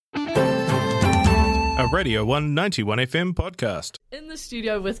A Radio 191 FM podcast. In the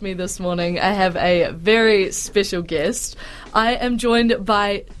studio with me this morning, I have a very special guest. I am joined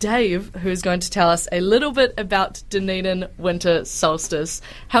by Dave, who is going to tell us a little bit about Dunedin Winter Solstice.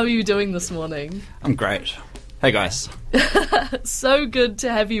 How are you doing this morning? I'm great. Hey guys. So good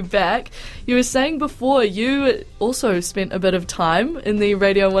to have you back. You were saying before you also spent a bit of time in the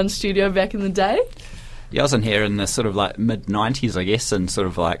Radio 1 studio back in the day? Yeah, I was in here in the sort of like mid-90s, I guess, and sort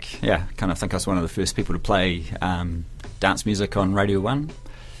of like, kind of think I was one of the first people to play dance music on Radio 1.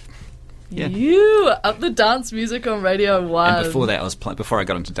 Yeah. You up the dance music on Radio 1. And before that, before I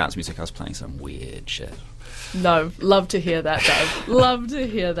got into dance music, I was playing some weird shit. No, love to hear that, Dave. Love to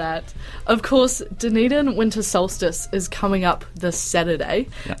hear that. Of course, Dunedin Winter Solstice is coming up this Saturday.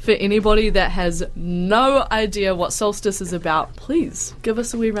 Yeah. For anybody that has no idea what Solstice is about, please give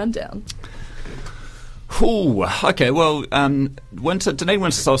us a wee rundown. Ooh, okay, well, Dunedin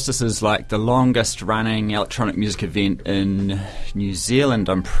Winter Solstice is like the longest running electronic music event in New Zealand,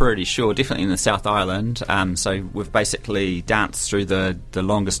 I'm pretty sure, definitely in the South Island. So we've basically danced through the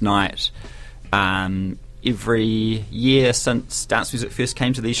longest night every year since dance music first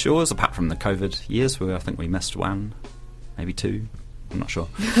came to these shores, apart from the COVID years where I think we missed one, maybe two. I'm not sure,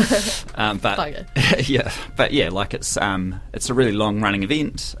 but like it's a really long running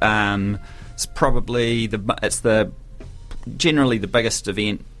event. It's probably generally the biggest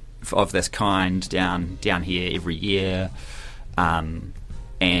event of this kind down here every year, but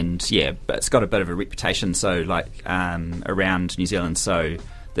it's got a bit of a reputation. So like around New Zealand, so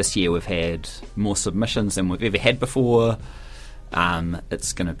this year we've had more submissions than we've ever had before.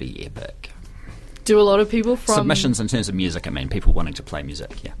 It's going to be epic. Do a lot of people from... Submissions in terms of music, I mean, people wanting to play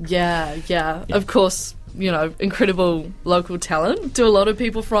music, Yeah. Of course, incredible local talent. Do a lot of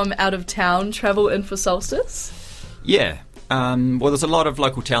people from out of town travel in for Solstice? Yeah. Well, there's a lot of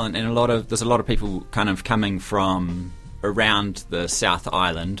local talent and there's a lot of people kind of coming from around the South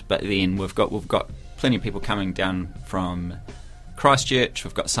Island, but then we've got plenty of people coming down from Christchurch.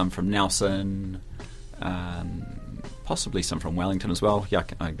 We've got some from Nelson, possibly some from Wellington as well.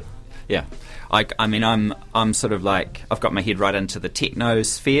 I'm sort of like, I've got my head right into the techno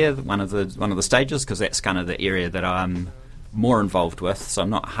sphere, one of the stages, because that's kind of the area that I'm more involved with. So I'm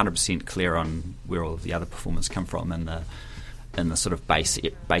not 100% clear on where all of the other performers come from in the sort of bass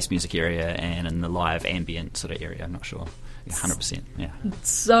music area and in the live ambient sort of area. I'm not sure. 100%, yeah.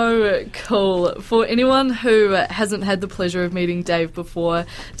 So cool. For anyone who hasn't had the pleasure of meeting Dave before,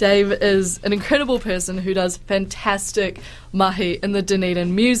 Dave is an incredible person who does fantastic mahi in the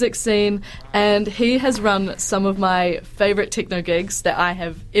Dunedin music scene, and he has run some of my favourite techno gigs that I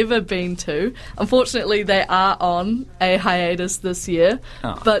have ever been to. Unfortunately, they are on a hiatus this year,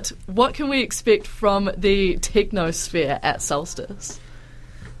 but what can we expect from the techno sphere at Solstice?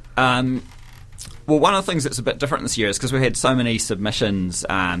 Well, one of the things that's a bit different this year is because we had so many submissions,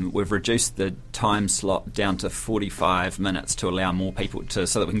 we've reduced the time slot down to 45 minutes to allow more people so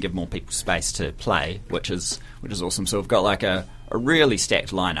that we can give more people space to play, which is awesome. So we've got like a really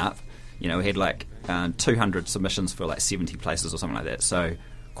stacked lineup. We had like 200 submissions for like 70 places or something like that. So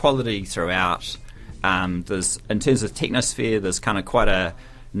quality throughout. There's, in terms of Technosphere, there's kind of quite a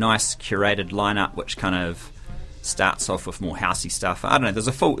nice curated lineup, which kind of starts off with more housey stuff. I don't know. There's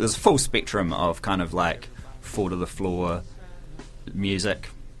a full spectrum of kind of like four to the floor music,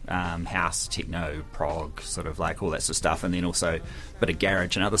 house, techno, prog, sort of like all that sort of stuff, and then also a bit of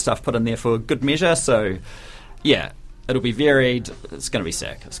garage and other stuff put in there for good measure. So, yeah. It'll be varied. It's going to be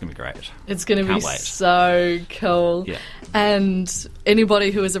sick. It's going to be great. It's going to be so cool. Yeah. And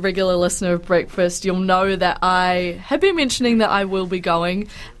anybody who is a regular listener of Breakfast, you'll know that I have been mentioning that I will be going,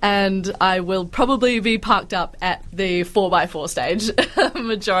 and I will probably be parked up at the 4x4 stage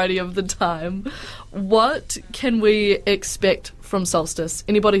majority of the time. What can we expect from Solstice?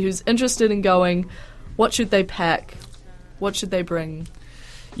 Anybody who's interested in going, what should they pack? What should they bring?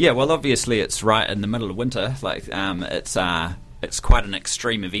 Yeah, well, obviously it's right in the middle of winter. Like, it's quite an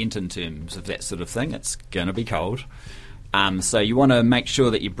extreme event in terms of that sort of thing. It's going to be cold. So you want to make sure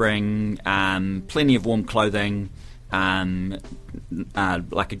that you bring plenty of warm clothing, like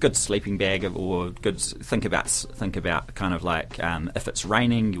a good sleeping bag, or good. Think about kind of like if it's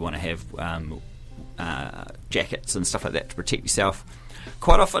raining, you want to have jackets and stuff like that to protect yourself.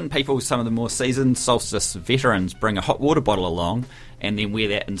 Quite often some of the more seasoned Solstice veterans bring a hot water bottle along and then wear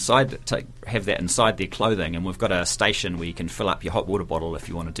that inside, have that inside their clothing, and we've got a station where you can fill up your hot water bottle if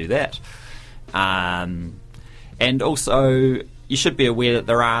you want to do that. And also, you should be aware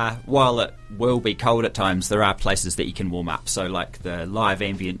that while it will be cold at times, there are places that you can warm up. So like the live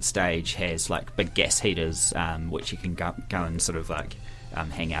ambient stage has like big gas heaters, which you can go and sort of like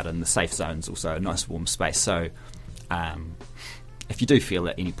hang out in. The safe zone's also a nice warm space. So if you do feel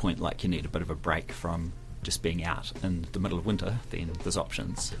at any point like you need a bit of a break from just being out in the middle of winter, then there's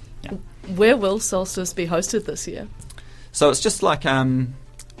options. Yeah. Where will Solstice be hosted this year? So it's just like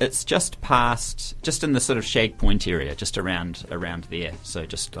it's just in the sort of Shag Point area, just around there. So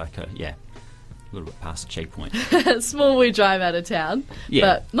just like a little bit past Shag Point. Small wee drive out of town,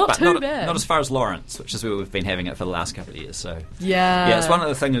 but not too bad. Not as far as Lawrence, which is where we've been having it for the last couple of years. So yeah, it's one of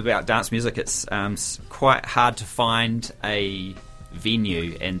the things about dance music. It's quite hard to find a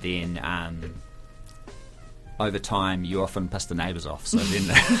venue, and then over time you often piss the neighbours off. So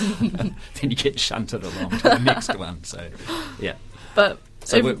then you get shunted along to the next one. So yeah, but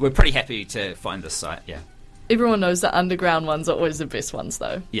we're pretty happy to find this site. Yeah. Everyone knows the underground ones are always the best ones,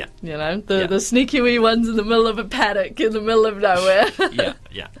 though. Yeah. You know, the sneaky wee ones in the middle of a paddock in the middle of nowhere.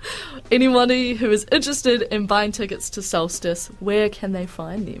 Yeah. Anybody who is interested in buying tickets to Solstice, where can they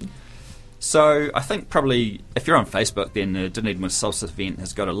find them? So I think probably if you're on Facebook, then the Dunedin with Solstice event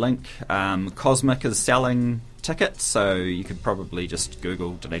has got a link. Cosmic is selling tickets, so you could probably just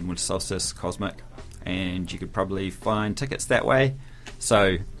Google Dunedin with Solstice Cosmic, and you could probably find tickets that way.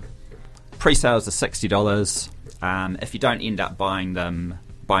 So pre-sales are $60. If you don't end up buying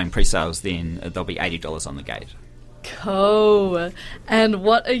pre-sales, then they'll be $80 on the gate. Cool. And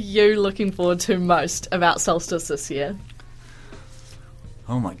what are you looking forward to most about Solstice this year?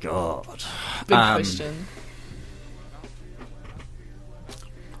 Oh my god. Big question.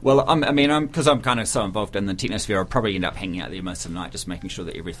 Well, because I'm kind of so involved in the technosphere, I'll probably end up hanging out there most of the night, just making sure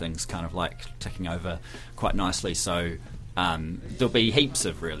that everything's kind of like ticking over quite nicely. So there'll be heaps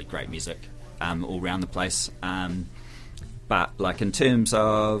of really great music all around the place. But like in terms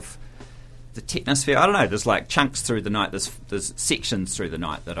of the technosphere, I don't know, there's like chunks through the night, there's sections through the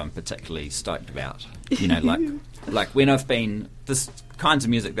night that I'm particularly stoked about. You know, like when I've been, there's kinds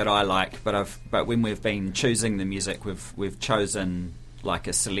of music that I like, but when we've been choosing the music, we've chosen like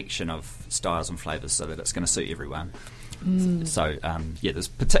a selection of styles and flavours so that it's going to suit everyone. So there's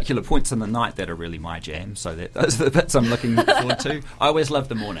particular points in the night that are really my jam, so those are the bits I'm looking forward to. I always love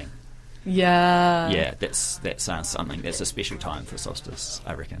the morning. Yeah, that's something that's a special time for Solstice,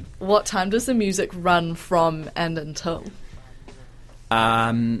 I reckon. What time does the music run from and until?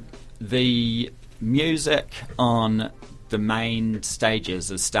 The music on the main stages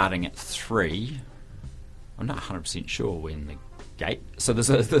is starting at 3. I'm not 100% sure when the gate. So there's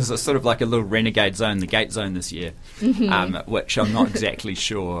a sort of like a little renegade zone, the gate zone this year, which I'm not exactly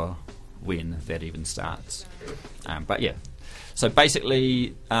sure when that even starts. But yeah, so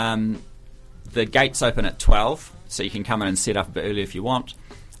basically the gates open at 12, so you can come in and set up a bit early if you want.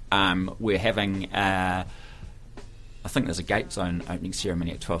 We're having I think there's a gate zone opening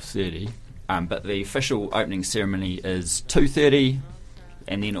ceremony at 12:30, but the official opening ceremony is 2:30,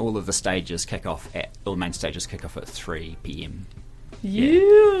 and then all of the stages kick off all the main stages kick off at 3 p.m.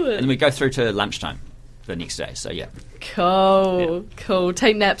 Yeah. And then we go through to lunchtime the next day, so yeah. Cool.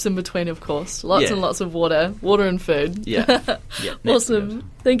 Take naps in between, of course. Lots and lots of water and food. Yeah. Awesome.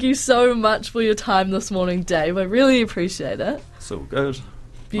 Thank you so much for your time this morning, Dave. I really appreciate it. It's all good.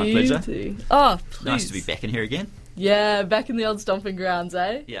 Beauty. My pleasure. Oh, please. Nice to be back in here again. Yeah, back in the old stomping grounds,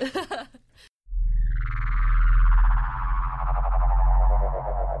 eh? Yeah.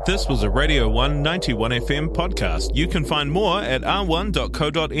 This was a Radio 1 91 FM podcast. You can find more at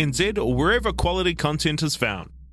r1.co.nz or wherever quality content is found.